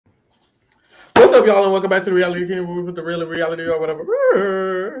What's up, y'all, and welcome back to the Reality King, where we put the real in reality or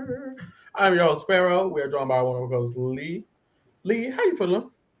whatever. I'm your host, Pharaoh. We are joined by one of our hosts, Lee. Lee, how you feeling?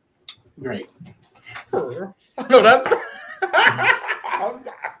 Great. I know that's right.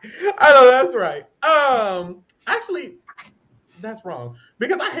 I know that's right. Actually, that's wrong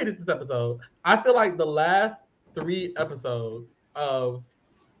because I hated this episode. I feel like the last 3 episodes of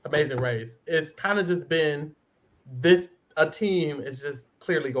Amazing Race, it's kind of just been this. A team is just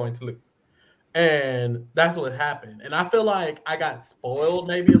clearly going to lose. And that's what happened. And I feel like I got spoiled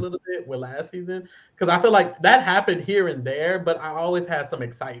maybe a little bit with last season because I feel like that happened here and there, but I always had some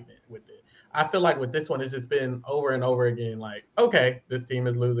excitement with it. I feel like with this one, it's just been over and over again. Like, okay, this team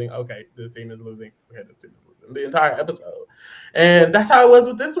is losing. Okay, this team is losing. Okay, this team is losing. The entire episode, and that's how it was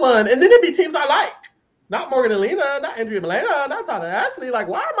with this one. And then it'd be teams I like, not Morgan and Lena, not Andrea Milena, not Tyler Ashley. Like,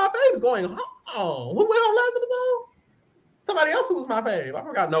 why are my faves going home? Who went home last episode? Somebody else who was my fave. I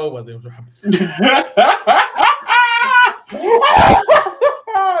forgot. No, it wasn't. It was Robin.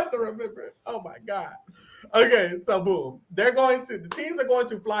 I have to remember it. Oh my god. Okay, so boom. The teams are going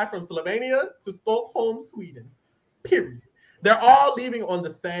to fly from Slovenia to Stockholm, Sweden. Period. They're all leaving on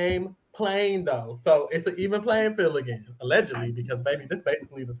the same plane though. So it's an even playing field again, allegedly, because baby, this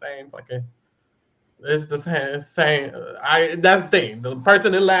basically the same fucking it's the same. That's the thing. The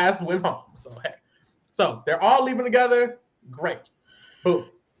person in last went home. So hey. So they're all leaving together. Great. Boom.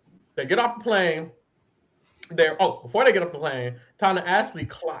 They get off the plane. Before they get off the plane, Tana Ashley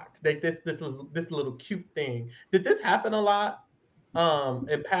clocked. This little cute thing. Did this happen a lot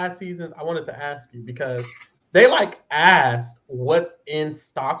in past seasons? I wanted to ask you because they asked what's in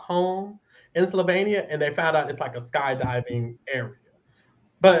Stockholm in Slovenia, and they found out it's like a skydiving area.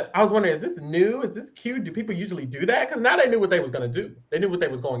 But I was wondering, is this new? Is this cute? Do people usually do that? Because now they knew what they was gonna do. They knew what they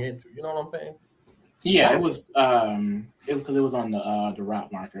was going into. You know what I'm saying? Yeah, it was because it was on the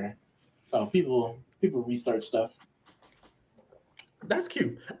route marker, so people research stuff. That's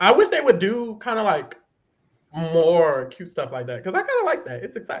cute. I wish they would do kind of like more cute stuff like that because I kind of like that.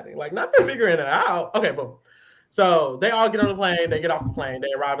 It's exciting. Like not them figuring it out. Okay, boom. So they all get on the plane. They get off the plane.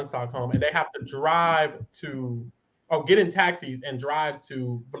 They arrive in Stockholm, and they have to get in taxis and drive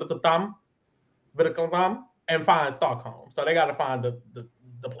to Vietnam, and find Stockholm. So they got to find the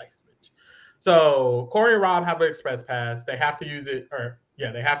place. So Corey and Rob have an express pass. They have to use it,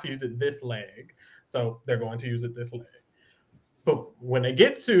 they have to use it this leg. So they're going to use it this leg. But when they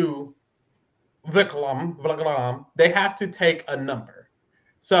get to Vietnam, they have to take a number.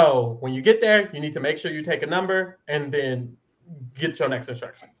 So when you get there, you need to make sure you take a number and then get your next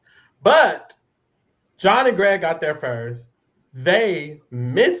instructions. But John and Greg got there first. They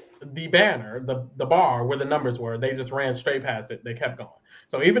missed the banner, the bar where the numbers were. They just ran straight past it. They kept going.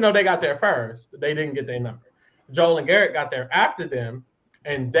 So even though they got there first, they didn't get their number. Joel and Garrett got there after them,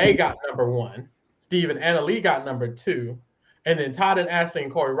 and they got number 1. Steve and Anna Lee got number 2. And then Todd and Ashley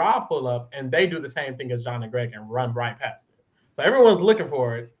and Corey Rob pull up, and they do the same thing as John and Greg and run right past it. So everyone's looking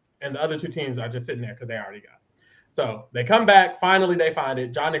for it, and the other 2 teams are just sitting there because they already got it. So they come back. Finally, they find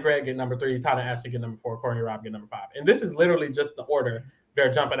it. John and Greg get number 3. Todd and Ashley get number 4. Corey and Rob get number 5. And this is literally just the order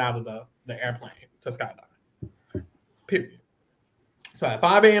they're jumping out of the airplane to skydive. Period. So at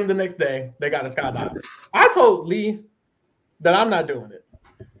 5 a.m. the next day, they got a skydive. I told Lee that I'm not doing it.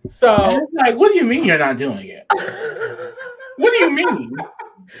 So and it's like, what do you mean you're not doing it? What do you mean?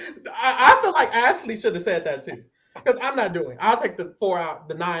 I feel like Ashley should have said that too. Because I'm not doing it. I'll take the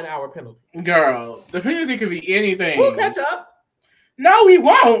 9-hour penalty. Girl, the penalty could be anything. We'll catch up. No, we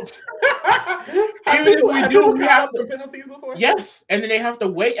won't. Even if we do, we have some penalties before. Yes, and then they have to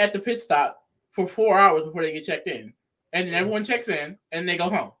wait at the pit stop for 4 hours before they get checked in, and then everyone checks in and they go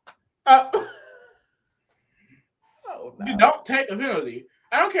home. Oh, no. You don't take a penalty.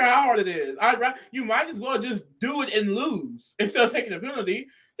 I don't care how hard it is. You might as well just do it and lose instead of taking a penalty.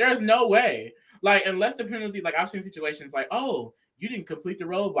 There's no way. Like, unless the penalty, like I've seen situations like, oh, you didn't complete the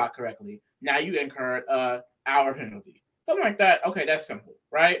roadblock correctly. Now you incurred a hour penalty. Something like that. Okay, that's simple,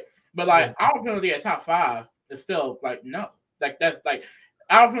 right? But like our penalty at top 5 is still like no. Like that's like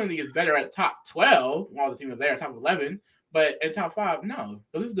our penalty is better at top 12 while the team is there at top 11, but in top 5, no.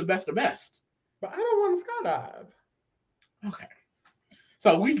 So this is the best of best. But I don't want to skydive. Okay.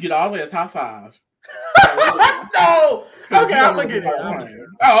 So we get all the way to top 5. No. Okay, I'm gonna get it.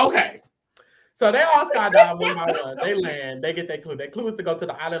 Oh, okay. So they all skydive one by one. They land. They get their clue. Their clue is to go to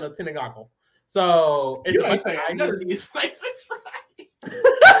the island of Tinagal. So it's none of these places right.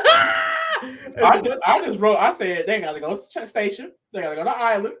 I said they gotta go to the station. They gotta go to the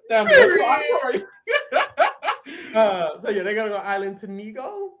island. They gotta go to so yeah, they gotta go to island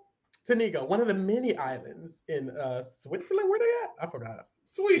Tinigo, one of the many islands in Switzerland. Where they at? I forgot.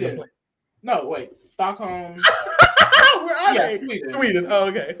 Sweden. No, wait. Stockholm. Where are they? Sweden. Oh,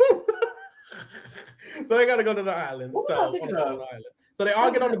 okay. So they got to go to the island. What was I thinking of? So they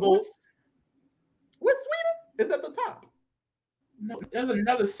all get on the boats. With Sweden is at the top. No, there's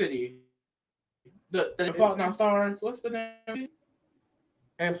another city. The Fault in Our Stars. What's the name?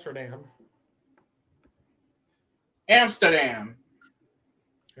 Amsterdam. Amsterdam.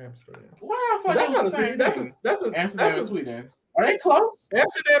 Why do I feel like that's Amsterdam and Sweden. Are they close?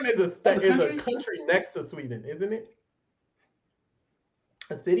 Amsterdam is a country next to Sweden, isn't it?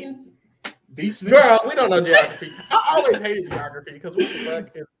 A city? Girl, we don't know geography. I always hated geography because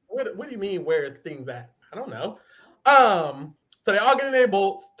what do you mean where is things at? I don't know. So they all get in their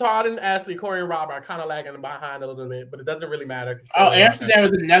boats. Todd and Ashley, Corey and Rob are kind of lagging behind a little bit, but it doesn't really matter. Oh, Amsterdam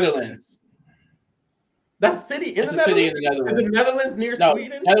is in the Netherlands. That's a city in the Netherlands? City in the Netherlands. Is the Netherlands near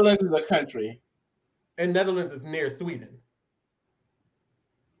Sweden? Netherlands is a country. And Netherlands is near Sweden.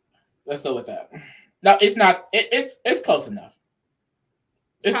 Let's go with that. No, it's not. It's close enough.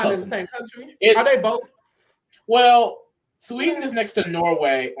 It's kind of in the same country. Are they both? Well, Sweden is next to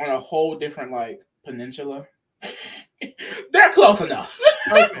Norway on a whole different peninsula. They're close enough.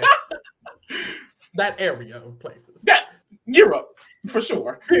 Okay. That area of places. That Europe for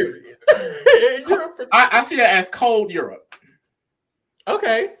sure. Period. Europe for sure. I see that as cold Europe.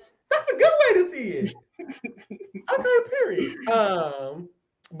 Okay, that's a good way to see it. Okay, period.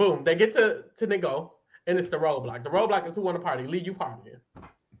 Boom. They get to Nigo, and it's the roadblock. The roadblock is who won the party. Lee, you partying.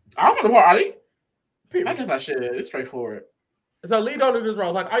 I want to party. Period. I guess I should. It's straightforward. So Lee don't do this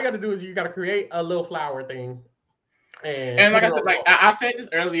roadblock. All you got to do is you got to create a little flower thing. And like I said, I said this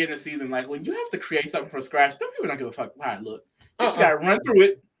earlier in the season, when you have to create something from scratch, some people don't give a fuck how it looks. You just gotta run through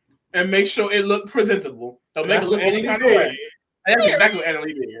it and make sure it looks presentable. Don't make it look any kind of way. That's exactly what Anna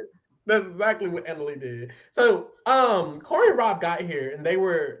Lee did. That's exactly what Anna Lee did. So Corey and Rob got here and they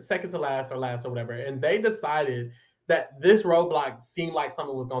were second to last or whatever, and they decided that this roadblock seemed like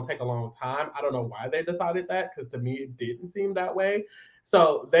something was going to take a long time. I don't know why they decided that, because to me it didn't seem that way.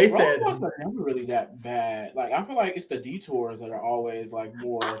 So they said roadblocks are never really that bad. I feel like it's the detours that are always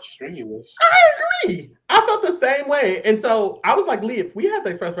more strenuous. I agree. I felt the same way, and so I was like, Lee, if we have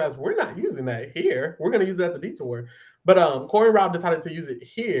the express pass, we're not using that here. We're going to use it at the detour. But Corey and Rob decided to use it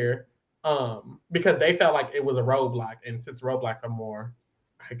here because they felt like it was a roadblock, and since roadblocks are more,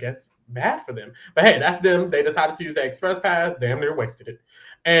 I guess, bad for them. But hey, that's them. They decided to use the express pass. Damn near wasted it,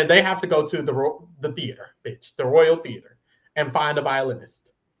 and they have to go to the theater, the Royal Theater, and find a violinist.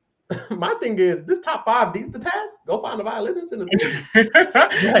 My thing is, this top 5, these the tasks. Go find a violinist in the theater.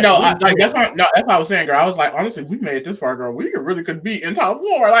 That's what I was saying, girl. I was like, honestly, we made it this far, girl. We really could be in top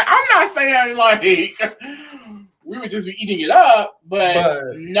 4. I'm not saying we would just be eating it up,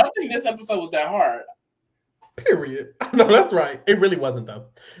 but nothing this episode was that hard. Period. No, that's right. It really wasn't though.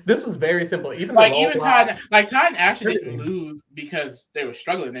 This was very simple. Even Todd and Ashley didn't lose because they were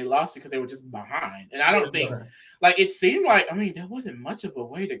struggling. They lost because they were just behind. And I don't think it seemed there wasn't much of a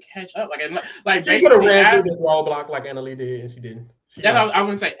way to catch up. She could have ran through this roadblock like Anna Lee did, and she didn't. I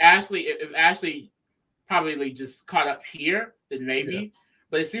wouldn't say Ashley. If Ashley probably just caught up here, then maybe. Yeah.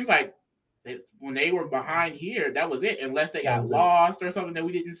 But it seems like when they were behind here, that was it. Unless they got lost or something that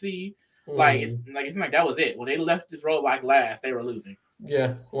we didn't see. It's like that was it. When they left this roadblock last, they were losing.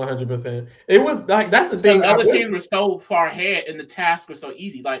 Yeah, 100%. It was that's the thing. Other teams were so far ahead, and the tasks were so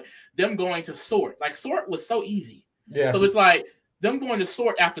easy. Them going to sort, sort was so easy. Yeah. So it's them going to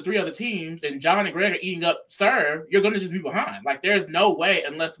sort after 3 other teams, and John and Greg are eating up serve. You're going to just be behind. There's no way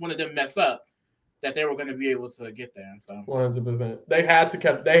unless one of them mess up that they were going to be able to get there. So 100%. They had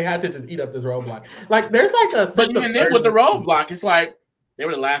to just eat up this roadblock. There's a. But even then, with the roadblock, it's they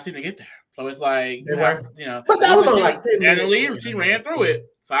were the last team to get there. So it's but that was on 10 minutes. Anna Lee, she ran through it.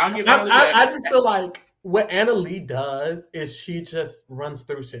 So I'll give Anna Lee I just feel like what Anna Lee does is she just runs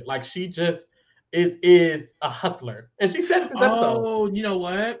through shit. She just is a hustler. And she said it this episode. Oh, you know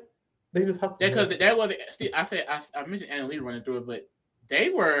what? They just hustle. Because that wasn't. I mentioned Anna Lee running through it, but they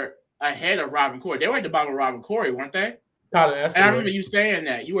were ahead of Rob and Corey. They were at the bottom of Rob and Corey, weren't they? And I remember you saying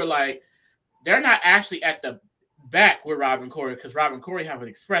that. You were like, they're not actually at the back with Rob and Corey because Rob and Corey have an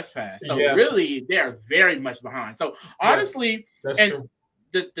express pass. So really, they're very much behind. So honestly, true.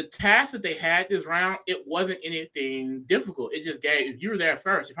 The task that they had this round, it wasn't anything difficult. It just gave, if you were there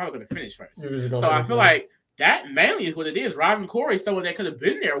first, you're probably going to finish first. So I feel like that mainly is what it is. Rob and Corey, someone they could have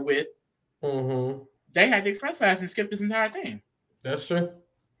been there with, they had the express pass and skipped this entire thing. That's true.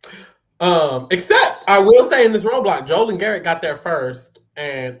 Except, I will say in this roadblock, Joel and Garrett got there first,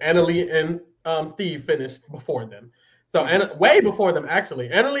 and Anna Lee and Steve finished before them. So way before them, actually.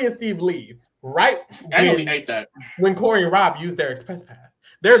 Anna Lee and Steve leave right Anna Lee hate that. When Corey and Rob used their express pass.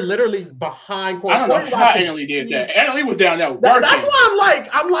 They're literally behind Corey. I don't know how Anna Lee did that. Anna Lee was down there working. That's why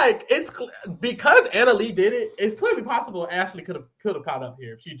I'm like, it's because Anna Lee did it. It's clearly possible Ashley could have caught up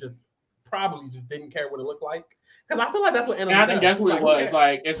here if she just probably just didn't care what it looked like. Because I feel like that's what Anna Lee I think does. that's what it was.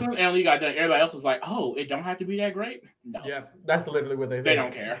 Like, as soon as Anna Lee got done, everybody else was like, oh, it don't have to be that great? No. Yeah, that's literally what they say. They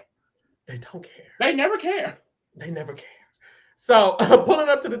don't care. They don't care. They never care. They never care. So, pulling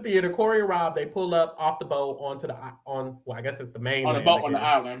up to the theater, Corey and Rob, they pull up off the boat onto I guess it's the main on the boat on the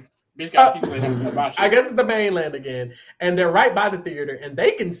island. I guess it's the mainland again. And they're right by the theater, and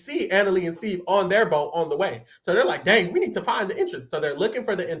they can see Anna Lee and Steve on their boat on the way. So they're like, dang, we need to find the entrance. So they're looking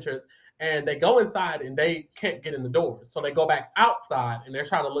for the entrance, and they go inside, and they can't get in the doors. So they go back outside, and they're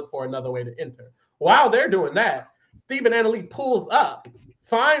trying to look for another way to enter. While they're doing that, Steve and Anna Lee pulls up,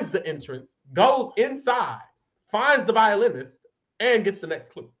 finds the entrance, goes inside, finds the violinist, and gets the next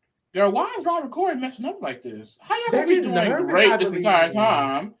clue. Girl, why is Robert Corey messing up like this? How y'all be doing great this entire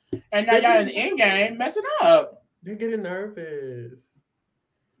time, and now y'all in the end game messing up? They're getting nervous.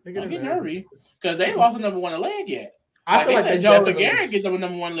 They're getting nervous because they lost the number one leg yet. I feel like Joe Garrett gets number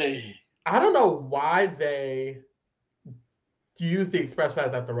one leg. I don't know why they used the express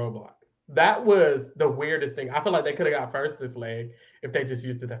pass at the roadblock. That was the weirdest thing. I feel like they could have got first this leg if they just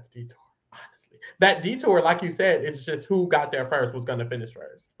used it at the detour. Honestly, that detour, like you said, is just who got there first was going to finish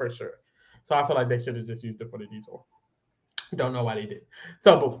first for sure. So I feel like they should have just used it for the detour. Don't know why they did.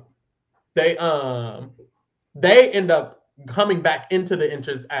 So boom, they end up coming back into the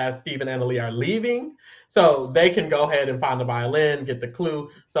entrance as Steve and Anna Lee are leaving, so they can go ahead and find the violin, get the clue.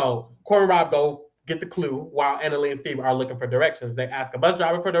 So Corey and Rob go get the clue while Anna Lee and Steve are looking for directions. They ask a bus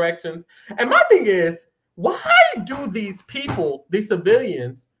driver for directions, and my thing is, why do these people, these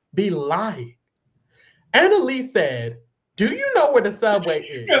civilians, be lying? Anna Lee said, "Do you know where the subway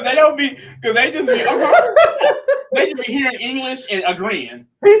is?" Because they just be they just be hearing English and agreeing.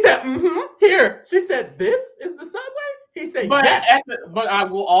 He said, here. She said, "This is the subway?" He said, yes. But I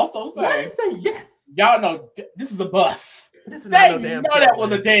will also say, why did you say yes? Y'all know this is a bus. This is they no damn know that was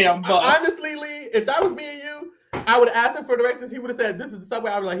a damn bus. Honestly, Lee, if that was me and you, I would have asked him for directions. He would have said, "This is the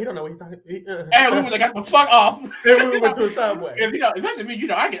subway." I was like, "He don't know what he's talking about." And we would have got the fuck off. And we went to a subway. If especially me,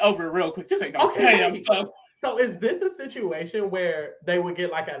 I get over it real quick. This ain't no damn subway. So is this a situation where they would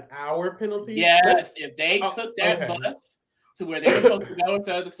get like an hour penalty? Yes, if they took that bus to where they were supposed to go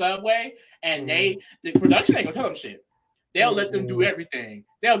to the subway, and the production ain't gonna tell them shit. They'll let them do everything.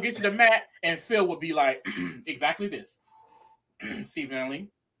 They'll get to the mat, and Phil will be like, exactly this. Steve and Lee,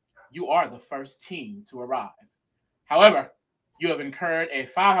 you are the first team to arrive. However, you have incurred a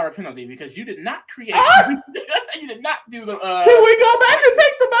 5-hour penalty because you did not create. You did not do the. Can we go back and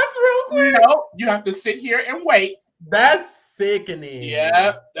take the bus real quick? No, you have to sit here and wait. That's sickening.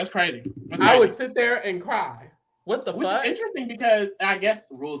 Yeah, that's crazy. I would sit there and cry. What the fuck? Which is interesting because I guess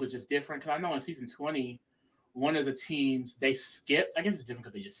the rules are just different. Because I know in season 20, one of the teams they skipped. I guess it's different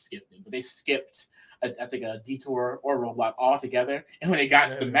because they just skipped it, but they skipped. I think a detour or roadblock altogether. And when they got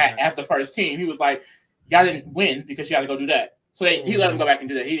to the mat as the first team, he was like, "Y'all didn't win because you had to go do that." So he let him go back and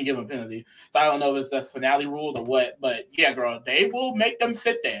do that. He didn't give him a penalty. So I don't know if it's the finale rules or what, but yeah, girl, they will make them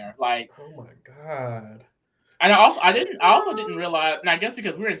sit there. Like, oh my god. And I also didn't realize, and I guess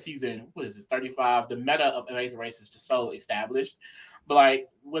because we're in season, what is this, 35, the meta of Amazing Race is just so established. But like,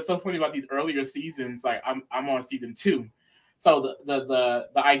 what's so funny about these earlier seasons, like I'm on season 2. So the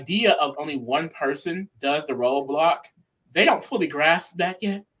idea of only one person does the roadblock, they don't fully grasp that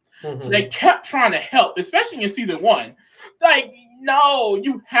yet. So they kept trying to help, especially in season 1. Like, no,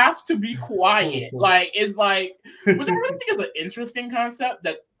 you have to be quiet. Like, it's like, which I really think is an interesting concept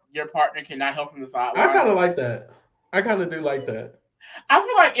that your partner cannot help from the sideline. I kind of like that. I kind of do like that. I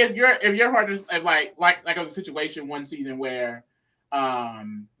feel like if your partner's like a situation one season where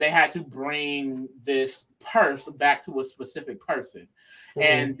they had to bring this purse back to a specific person,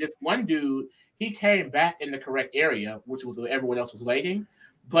 and this one dude, he came back in the correct area, which was where everyone else was waiting,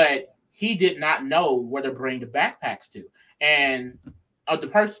 but he did not know where to bring the backpacks to, and the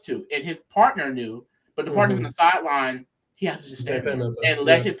purse to, and his partner knew, but the partner's on the sideline. He has to just stand there and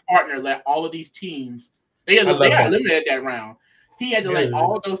let his partner let all of these teams. They eliminated that round. He had to let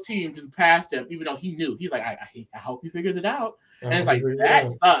all of those teams just pass them, even though he knew. He's like, I hope he figures it out. And it's like, that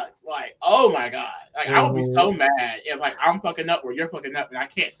sucks. Like, oh my god. Like, I would be so mad if like I'm fucking up or you're fucking up and I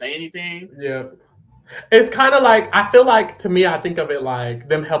can't say anything. Yeah. It's kind of like, I feel like, to me, I think of it like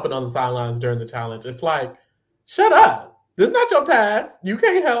them helping on the sidelines during the challenge. It's like, shut up. This is not your task. You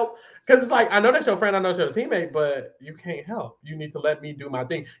can't help. Because it's like, I know that's your friend, I know that's your teammate, but you can't help. You need to let me do my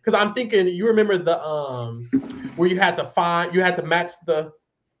thing. Because I'm thinking, you remember the where you had to match the,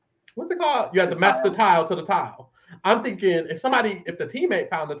 what's it called? You had to match the tile to the tile. I'm thinking if the teammate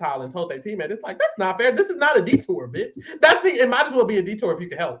found the tile and told their teammate, it's like, that's not fair. This is not a detour, bitch. It might as well be a detour if you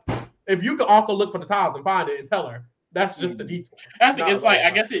can help. If you could also look for the tiles and find it and tell her, that's just a detour. I think it's like,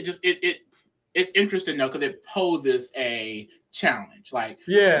 I guess it's interesting though, because it poses a challenge. Like,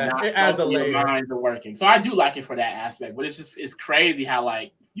 it adds a layer. Your minds are working. So I do like it for that aspect, but it's crazy how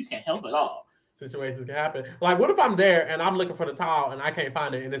like you can't help at all. Situations can happen. Like, what if I'm there and I'm looking for the tile and I can't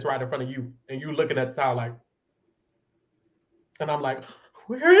find it and it's right in front of you and you looking at the tile like, and I'm like,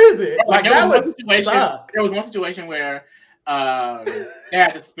 where is it? Like, that would suck. There was one situation where they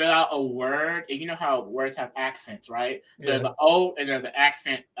had to spell out a word, and you know how words have accents, right? So there's an O and there's an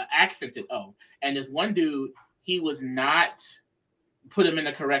accented O. And this one dude, he was not put him in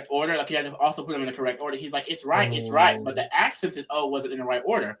the correct order. Like, he had to also put him in the correct order. He's like, it's right, but the accented O wasn't in the right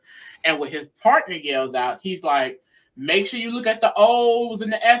order. And when his partner yells out, he's like, make sure you look at the O's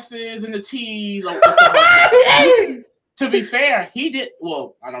and the S's and the T's. To be fair, he did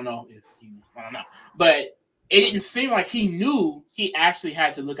well. I don't know, but it didn't seem like he knew he actually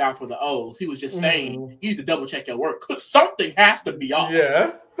had to look out for the O's. He was just saying you need to double check your work because something has to be off.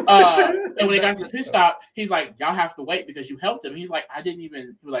 Yeah. And when they got to the pit stop, he's like, y'all have to wait because you helped him. He's like, I didn't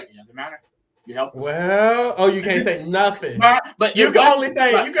even. He was like, it doesn't matter. You helped him. Well, you can't say nothing. But you can only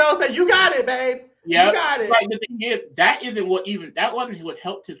say, you got it, babe. Yeah, you got it. Like, the thing is, that wasn't what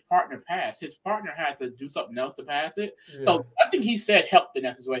helped his partner pass. His partner had to do something else to pass it. Yeah. So I think he said helped in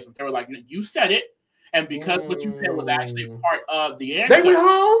that situation. They were like, you said it, and because what you said was actually part of the answer. They went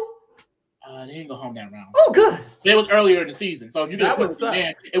home. They didn't go home that round. Oh, good. It was earlier in the season, so if you could put it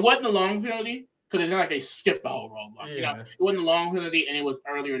in, it wasn't a long penalty because it's not like they skipped the whole roadblock. Yeah. You know, it wasn't a long penalty, and it was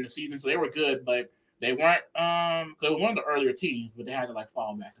earlier in the season, so they were good, but they weren't. They were one of the earlier teams, but they had to like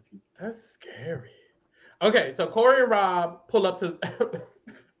fall back a few. That's scary. Okay, so Corey and Rob pull up to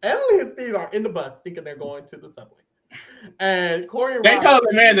Emily and Steve are in the bus thinking they're going to the subway. And Corey and Rob, they told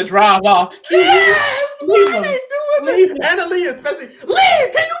the man to drive off. Yes! What are they doing? And Lee especially.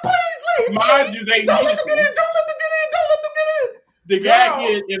 Lee, can you please leave? Mind you, they don't let them get in. Don't let them get in. Don't let them get in. The gag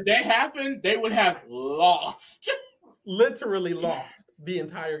is, if that happened, they would have lost. Literally lost the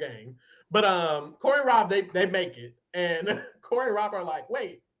entire game. But Corey and Rob, they make it. And Corey and Rob are like,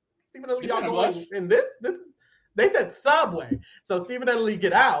 wait. Stephen and Lee, y'all going in this? They said subway. So Stephen and Lee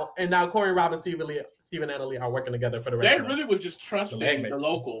get out, and now Corey, Rob, and Stephen and Lee are working together for the rest of the They really was just trusting the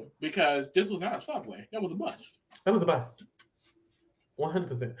local because this was not a subway. That was a bus. That was a bus.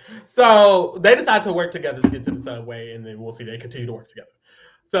 100%. So they decide to work together to get to the subway, and then we'll see they continue to work together.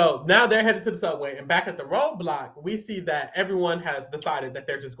 So now they're headed to the subway, and back at the roadblock, we see that everyone has decided that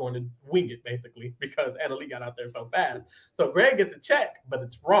they're just going to wing it, basically, because Anna Lee got out there so fast. So Greg gets a check, but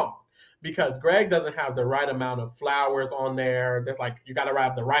it's wrong because Greg doesn't have the right amount of flowers on there. There's like, you got to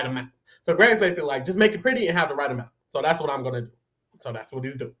have the right amount. So Greg's basically like, just make it pretty and have the right amount. So that's what I'm going to do. So that's what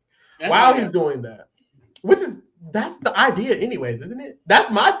he's doing. While he's doing that, that's the idea anyways, isn't it? That's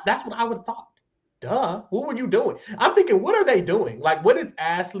what I would have thought. Duh. What were you doing? I'm thinking, what are they doing? Like, what is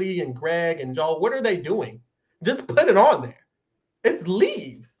Ashley and Greg and Joel? What are they doing? Just put it on there. It's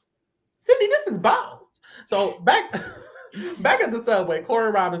leaves. Cindy, this is bounds. So back at the subway, Corey,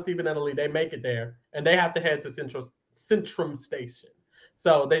 Rob, and Stephen and Lee, they make it there, and they have to head to Centrum Station.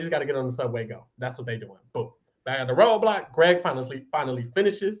 So they just got to get on the subway, go. That's what they're doing. Boom. Back at the roadblock, Greg finally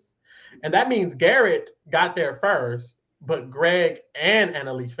finishes. And that means Garrett got there first, but Greg and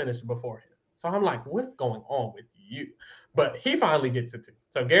Annalie finished before him. So I'm like, what's going on with you? But he finally gets it too.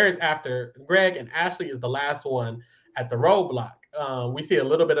 So Garrett's after Greg, and Ashley is the last one at the roadblock. We see a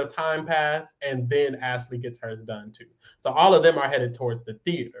little bit of time pass, and then Ashley gets hers done too. So all of them are headed towards the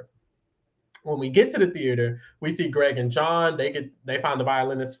theater. When we get to the theater, we see Greg and John. They find the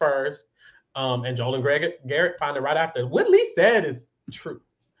violinist first, and Joel and Garrett find it right after. What Lee said is true.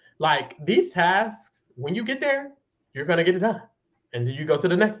 Like, these tasks, when you get there, you're gonna get it done, and then you go to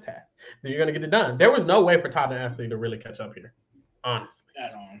the next task. Then you're gonna get it done. There was no way for Todd and Ashley to really catch up here, honestly.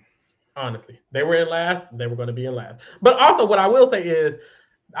 At all. Honestly, they were in last. They were going to be in last. But also, what I will say is,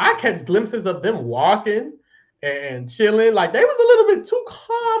 I catch glimpses of them walking and chilling. Like, they was a little bit too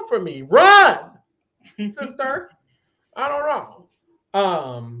calm for me. Run, sister. I don't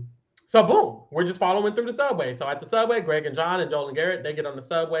know. So boom, we're just following through the subway. So at the subway, Greg and John and Joel and Garrett, they get on the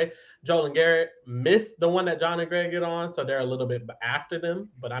subway. Joel and Garrett missed the one that John and Greg get on, so they're a little bit after them.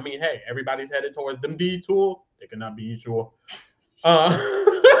 But I mean, hey, everybody's headed towards them detours. They cannot be sure.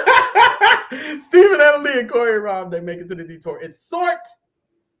 Stephen, Emily, and Corey and Rob, they make it to the detour. It's sort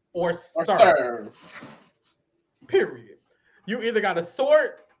or serve. Period. You either got to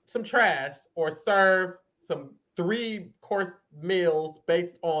sort some trash or serve some 3-course meals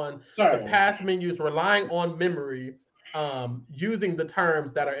based on the Sir, past menus, relying on memory, using the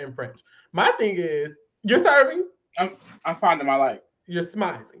terms that are in French. My thing is, you're serving, I'm finding my like you're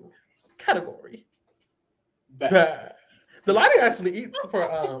smizing. Category. back. Bah. The lighting actually eats for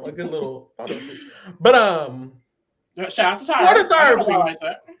a good little photo shoot. But Shout out to Tyra. sort of serve, I like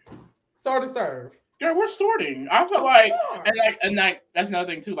that. sort of serve. Girl, we're sorting. I feel Of like, course. and that's another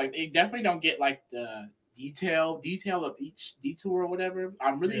thing too. Like, they definitely don't get like the detail of each detour or whatever.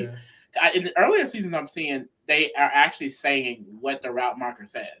 I'm really in the earlier seasons, I'm seeing they are actually saying what the route marker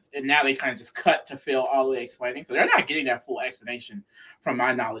says, and now they kind of just cut to Phil all the way explaining. So they're not getting that full explanation from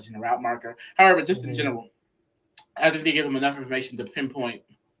my knowledge in the route marker. However, just in general, I think they give them enough information to pinpoint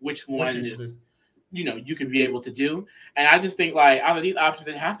which one is, you can be able to do. And I just think, like, out of these options,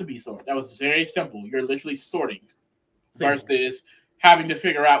 they have to be sorted. That was very simple. You're literally sorting versus having to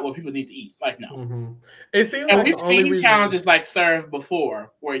figure out what people need to eat. Like, no. It seems and like we've seen challenges like Serve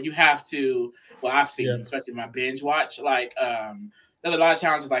before where you have to, well, I've seen them, especially in my binge watch, like, there's a lot of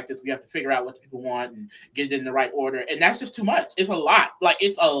challenges like this. We have to figure out what the people want and get it in the right order. And that's just too much. It's a lot. Like,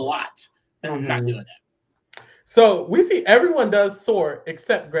 it's a lot. And I'm not doing that. So we see everyone does sort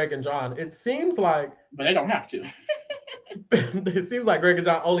except Greg and John. It seems like, but they don't have to. It seems like Greg and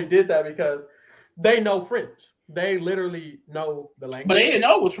John only did that because they know French. They literally know the language. But they didn't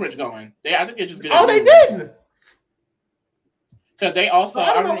know what French going. I think they just good. Oh, they didn't. Because they also,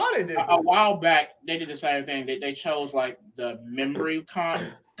 I don't know why they did a while back, they did the same thing. They chose like the memory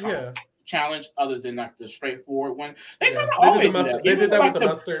challenge, other than like the straightforward one. They kind of always do that. They did that like with the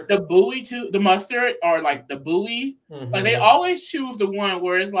mustard. The buoy too, the mustard, or like the buoy. Like they always choose the one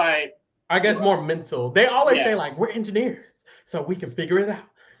where it's like, I guess more mental. They always say like, we're engineers, so we can figure it out.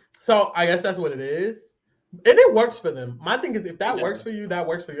 So I guess that's what it is. And it works for them. My thing is, if that works for you, that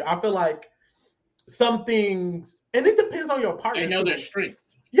works for you. I feel like some things, and it depends on your partner. They know their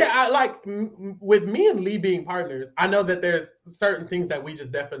strengths. Yeah, with me and Lee being partners, I know that there's certain things that we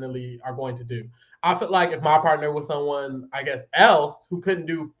just definitely are going to do. I feel like if my partner was someone, I guess, else who couldn't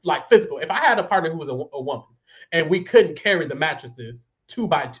do like physical, if I had a partner who was a woman and we couldn't carry the mattresses 2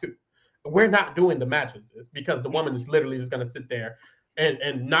 by 2, we're not doing the mattresses because the woman is literally just going to sit there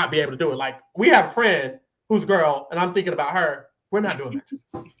and not be able to do it. Like, we have a friend who's girl, and I'm thinking about her. We're not doing mattresses.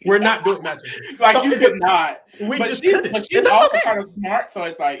 We're not doing mattresses. Like, so you could not. We just couldn't. But she's also kind of smart, so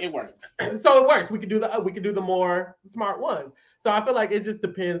it's like it works. So it works. We could do the more smart ones. So I feel like it just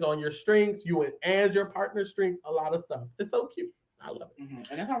depends on your strengths, you and your partner's strengths. A lot of stuff. It's so cute. I love it.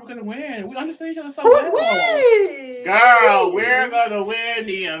 And that's how we're gonna win. We understand each other so well. We? Girl, we're gonna win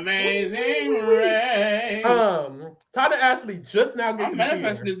the amazing race. Todd and Ashley just now get I'm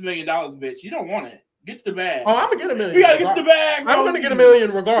manifesting this $1 million, bitch. You don't want it. Get to the bag. Oh, I'm gonna get $1 million. We gotta get to the bag. Bro. I'm gonna get $1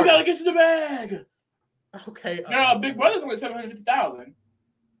 million regardless. We gotta get to the bag. Okay. Girl, Big Brother's only $750,000.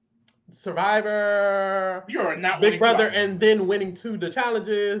 Survivor. You are not Big Brother, and then winning 2 the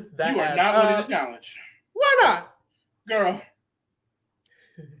challenges. You are not winning the challenge. Why not, girl?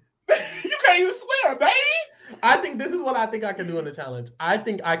 You can't even swear, baby. I think this is what I think I can do in the challenge. I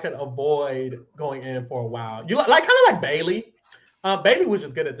think I could avoid going in for a while. You like kind of like Bailey. Bailey was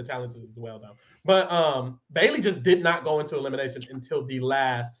just good at the challenges as well, though. But Bailey just did not go into elimination until the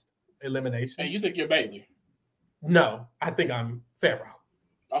last elimination. And you think you're Bailey? No, I think I'm Pharaoh.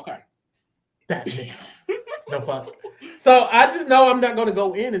 Okay. That man. No fuck. So I just know I'm not going to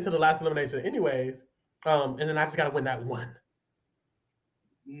go in until the last elimination, anyways. And then I just got to win that one.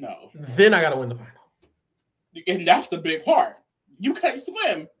 No. Then I got to win the final. And that's the big part. You can't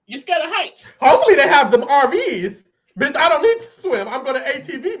swim. You're scared of heights. Hopefully they have them RVs. Bitch, I don't need to swim. I'm going to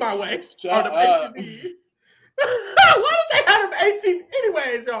ATV my way. Shut up. ATV. Why did they have them ATV?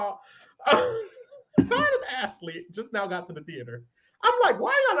 Anyways, y'all. Todd and Ashley just now got to the theater. I'm like,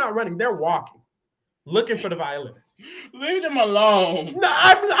 why are y'all not running? They're walking, looking for the violinists. Leave them alone. No,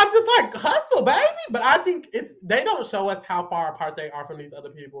 I'm just like, hustle, baby. But I think they don't show us how far apart they are from these other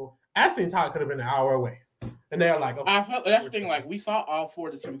people. Ashley and Todd could have been an hour away. And they're like, okay. I felt that's the thing. Like, we saw all 4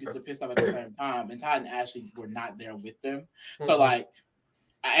 of the speakers get pissed off at the same time, and Todd and Ashley were not there with them. So, like,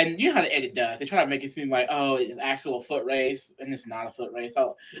 and you know how the edit does. They try to make it seem like, oh, it's an actual foot race, and it's not a foot race.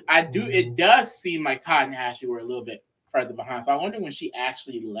 So, it does seem like Todd and Ashley were a little bit further behind. So, I wonder when she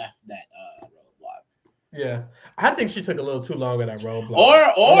actually left that roadblock. Yeah, I think she took a little too long at that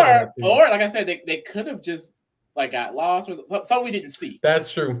roadblock. Or like I said, they could have just like got lost, or something we didn't see. That's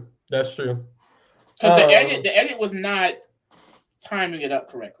true. That's true. Because the edit was not timing it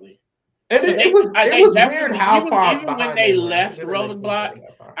up correctly. And it was weird how far even when they left roadblock.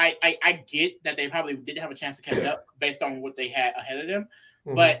 I get that they probably didn't have a chance to catch up based on what they had ahead of them.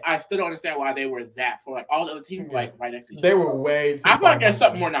 But I still don't understand why they were that for like all the other teams were like right next to each other. They were way too I feel like there's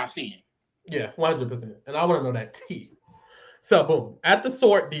something we're not seeing. Yeah, 100%. And I want to know that tea. So boom, at the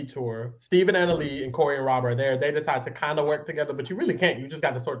sort detour, Stephen, Anna Lee, and Corey and Rob are there. They decide to kind of work together, but you really can't. You just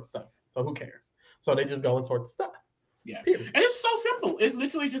got to sort the stuff. So who cares? So they just go and sort the stuff. Yeah. Period. And it's so simple. It's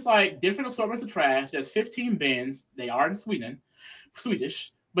literally just like different assortments of trash. There's 15 bins. They are in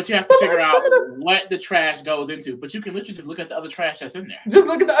Swedish. But you have to figure out what the trash goes into. But you can literally just look at the other trash that's in there. Just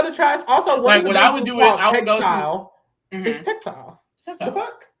look at the other trash. Also, like what I would do is I would textile. Go to it's textiles. The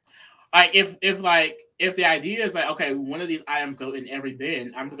fuck? Like if the idea is like, okay, one of these items go in every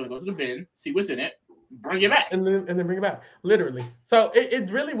bin, I'm just gonna go to the bin, see what's in it, bring it back. And then bring it back. Literally. So it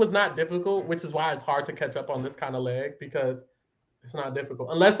really was not difficult, which is why it's hard to catch up on this kind of leg, because it's not difficult.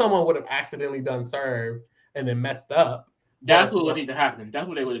 Unless someone would have accidentally done serve and then messed up. That's what would need to happen. That's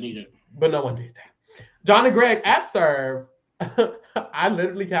what they would have needed. But no one did that. John and Greg at serve, I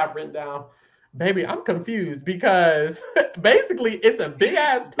literally have written down, baby, I'm confused because basically it's a big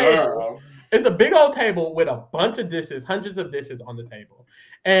ass table. It's a big old table with a bunch of dishes, hundreds of dishes on the table.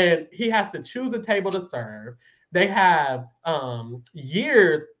 And he has to choose a table to serve. They have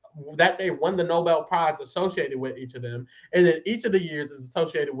years that they won the Nobel Prize associated with each of them. And then each of the years is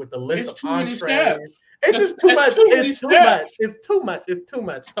associated with the list of entrees. It's just too much. It's too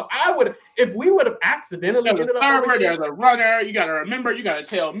much. So if we would have accidentally there's a server, there's a runner, you gotta remember, you gotta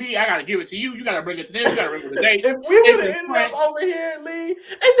tell me, I gotta give it to you, you gotta bring it to them, you gotta remember the date. If we would have ended up over here, Lee, and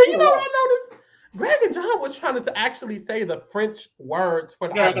then you know what I noticed? Greg and John was trying to actually say the French words for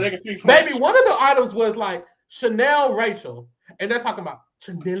the items. Baby, one of the items was like Chanel Rachel, and they're talking about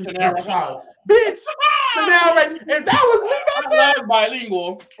Chanel Rachel. Bitch, Chanel Rachel. If that was Lee back there, I love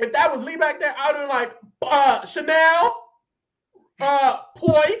bilingual. If that was Lee back there, I would have been like Chanel,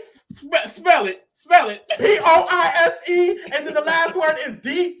 Poise. Spell it. Poise, and then the last word is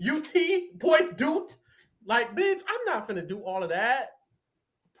D-U-T, Poise Doot. Like, bitch, I'm not finna do all of that.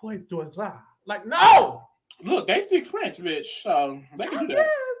 Poise Doot. Like, no! Look, they speak French, bitch, so they can do that.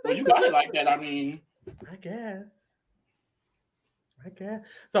 Well, you got it like that, I mean. I guess.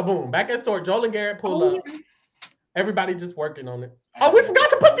 So, boom, back at sort, Joel and Garrett pull up. Everybody just working on it. Oh, we forgot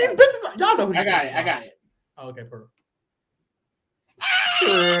to put these bitches on. Y'all know who I got it. Oh, okay, perfect.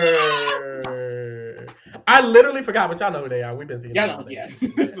 I literally forgot, but y'all know who they are. We've been seeing them. Yeah.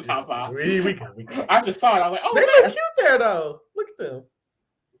 It's the top 5. We can. I just saw it. I was like, oh, they look cute there, though. Look at them.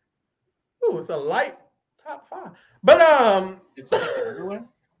 Ooh, it's a light top 5. But it's like everywhere.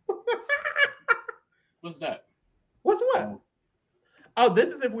 What's that? What's what? Oh, this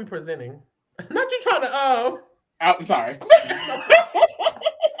is if we presenting. Not you trying to I'm sorry.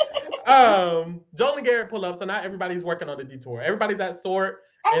 Joel and Garrett pull up, so now everybody's working on the detour. Everybody's at sort.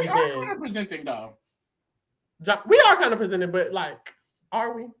 Oh, we are kind of presenting though. We are kind of presenting, but like,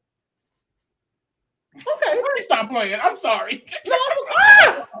 are we? Okay. Stop playing. I'm sorry.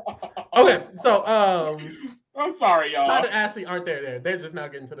 Okay, so I'm sorry, y'all. Todd and Ashley aren't there. They're just now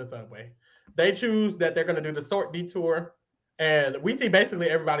getting to the subway. They choose that they're gonna do the sort detour, and we see basically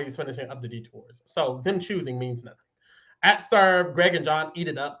everybody's finishing up the detours. So them choosing means nothing. At serve, Greg and John eat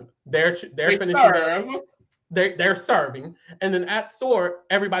it up. They're finishing up. They're serving. And then at sort,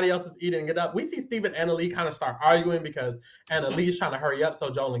 everybody else is eating it up. We see Steve and Anna Lee kind of start arguing because Anna Lee's trying to hurry up so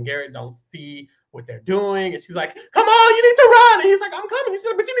Joel and Garrett don't see what they're doing. And she's like, come on, you need to run. And he's like, I'm coming. He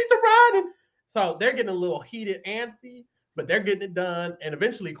said, but you need to run. And so they're getting a little heated, antsy, but they're getting it done. And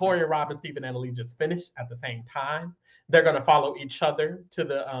eventually Corey and Rob and Steve and Anna Lee just finish at the same time. They're going to follow each other to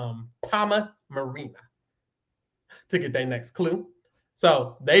the Thomas Marina to get their next clue.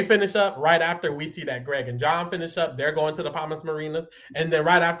 So they finish up right after we see that Greg and John finish up. They're going to the Palmas Marinas. And then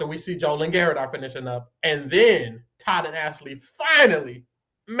right after we see Joel and Garrett are finishing up. And then Todd and Ashley finally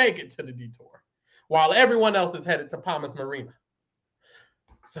make it to the detour while everyone else is headed to Palmas Marina.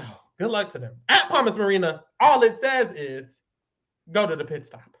 So good luck to them. At Palmas Marina, all it says is go to the pit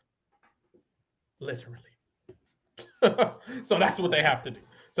stop. Literally. So that's what they have to do.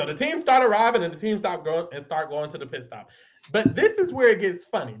 So the team start arriving and the team start going to the pit stop. But this is where it gets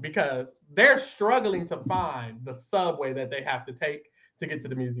funny because they're struggling to find the subway that they have to take to get to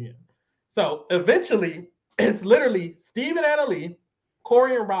the museum. So eventually, it's literally Steve and Anna Lee,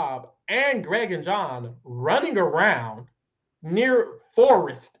 Corey and Rob, and Greg and John running around near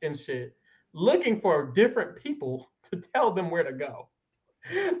forest and shit, looking for different people to tell them where to go.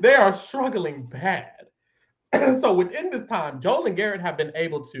 They are struggling bad. So within this time, Joel and Garrett have been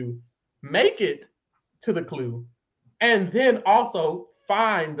able to make it to the clue and then also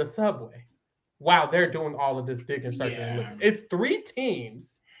find the subway while they're doing all of this digging, searching, and looking. It's 3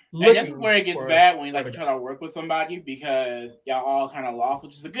 teams And this is where it gets bad when you're trying to work with somebody because y'all all kind of lost,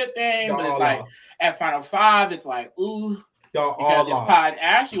 which is a good thing. Y'all but it's like lost. At Final Five, it's like ooh, y'all all lost. Todd and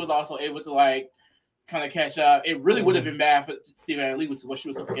Ashley was also able to like kind of catch up. It really would have been bad for Stephen and Lee, which is what she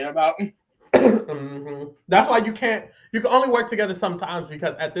was so scared about. That's why you can only work together sometimes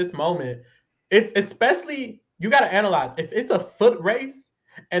because at this moment, it's especially you got to analyze if it's a foot race.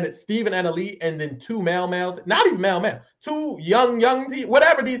 And it's Stephen and Ali, and then two male, not even male, two young teams,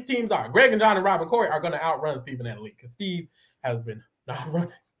 whatever these teams are. Greg and John and Rob and Corey are going to outrun Stephen and Ali because Steve has been not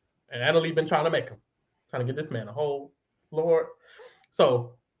running. And Annalie been trying to make him, trying to get this man a whole Lord.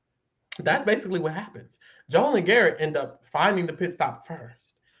 So that's basically what happens. Joel and Garrett end up finding the pit stop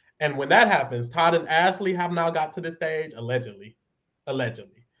first. And when that happens, Todd and Ashley have now got to this stage, allegedly.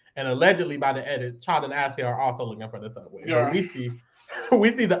 And allegedly by the edit, Todd and Ashley are also looking for the subway. Yeah.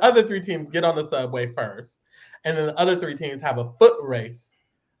 We see the other three teams get on the subway first, and then the other three teams have a foot race,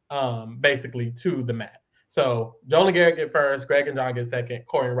 basically to the mat. So Joel and Garrett get first, Greg and John get second,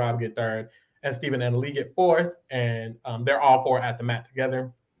 Corey and Rob get third, and Stephen and Lee get fourth, and they're all four at the mat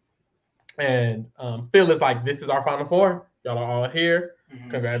together. And Phil is like, "This is our final four. Y'all are all here.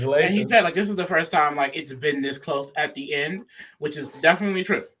 Congratulations!" And he said, like, this is the first time like it's been this close at the end, which is definitely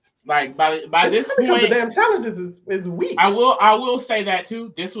true. Like by this point, the damn challenges is weak. I will say that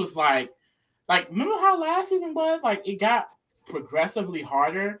too. This was like remember how last season was? Like it got progressively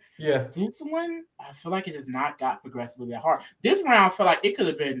harder. Yeah. This one, I feel like it has not got progressively that hard. This round, I feel like it could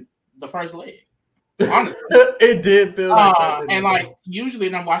have been the first leg. Honestly, it did feel like that. And like usually,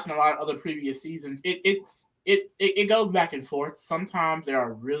 and I'm watching a lot of other previous seasons. It goes back and forth. Sometimes there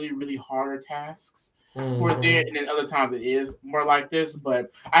are really, really harder tasks towards the end, and then other times it is more like this.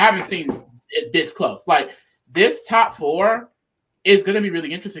 But I haven't seen it this close. Like this top four is going to be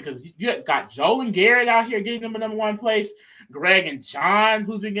really interesting because you got Joel and Garrett out here getting them a number one place. Greg and John,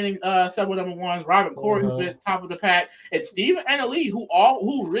 who's been getting several number ones. Rob and Corey, who's been at the top of the pack, and Steve and Anna Lee, who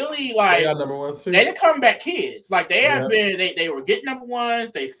really like they got number ones too. They the comeback kids. Like they have been, they were getting number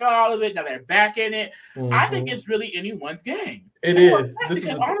ones. They fell out of it. Now they're back in it. I think it's really anyone's game. It is.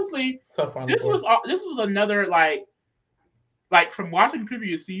 Because honestly, this was another like from watching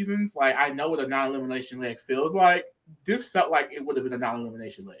previous seasons. Like I know what a non-elimination leg feels like. This felt like it would have been a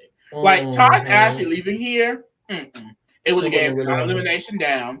non-elimination leg. Like Todd Ashley leaving here, it would have gave non-elimination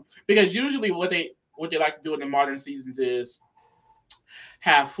down because usually what they like to do in the modern seasons is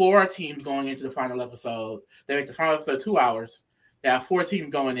have 4 teams going into the final episode. They make the final episode 2 hours. They have 4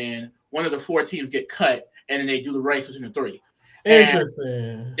 teams going in. One of the 4 teams get cut, and then they do the race between the 3. Interesting.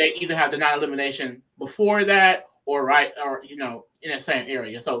 And they either have the non-elimination before that or in that same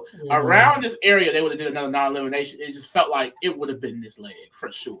area. So around this area, they would have did another non-elimination. It just felt like it would have been this leg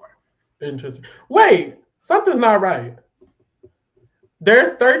for sure. Interesting. Wait, something's not right.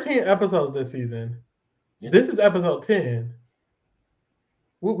 There's 13 episodes this season. Yeah. This is episode 10.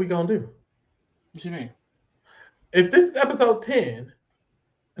 What we gonna do? What you mean? If this is episode 10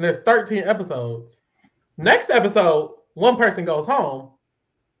 and there's 13 episodes, next episode, one person goes home.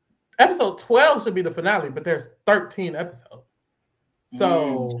 Episode 12 should be the finale, but there's 13 episodes.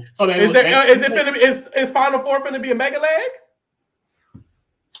 So, is Final Four finna be a mega leg?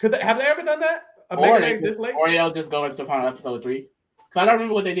 Have they ever done that? A mega leg this late? Or they'll just go into the final episode 3. Because I don't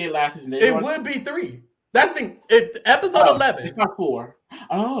remember what they did last season. It would be 3. That's the episode 11. It's not 4.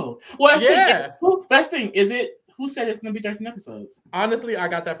 Oh, well, best thing is it. Who said it's gonna be 13 episodes? Honestly, I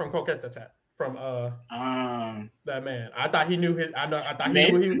got that from Coquetta Chat. From that man. I thought he knew I thought he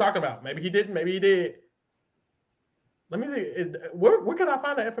knew what he was talking about. Maybe he didn't. Maybe he did. Let me see. Where can I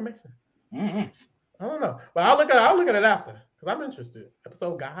find that information? I don't know, but I'll look at it after because I'm interested.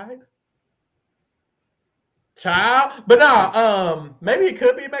 Episode guide, child. But no, maybe it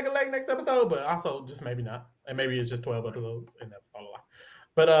could be Mega Leg next episode, but also just maybe not, and maybe it's just 12 episodes and that's all a lot.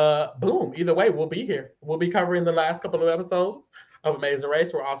 But boom. Either way, we'll be here. We'll be covering the last couple of episodes of Amazing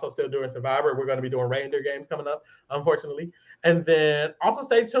Race. We're also still doing Survivor. We're going to be doing reindeer games coming up, unfortunately. And then also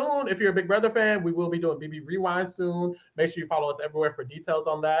stay tuned. If you're a Big Brother fan, we will be doing BB Rewind soon. Make sure you follow us everywhere for details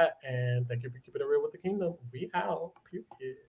on that. And thank you for keeping it real with the kingdom. We out. Period.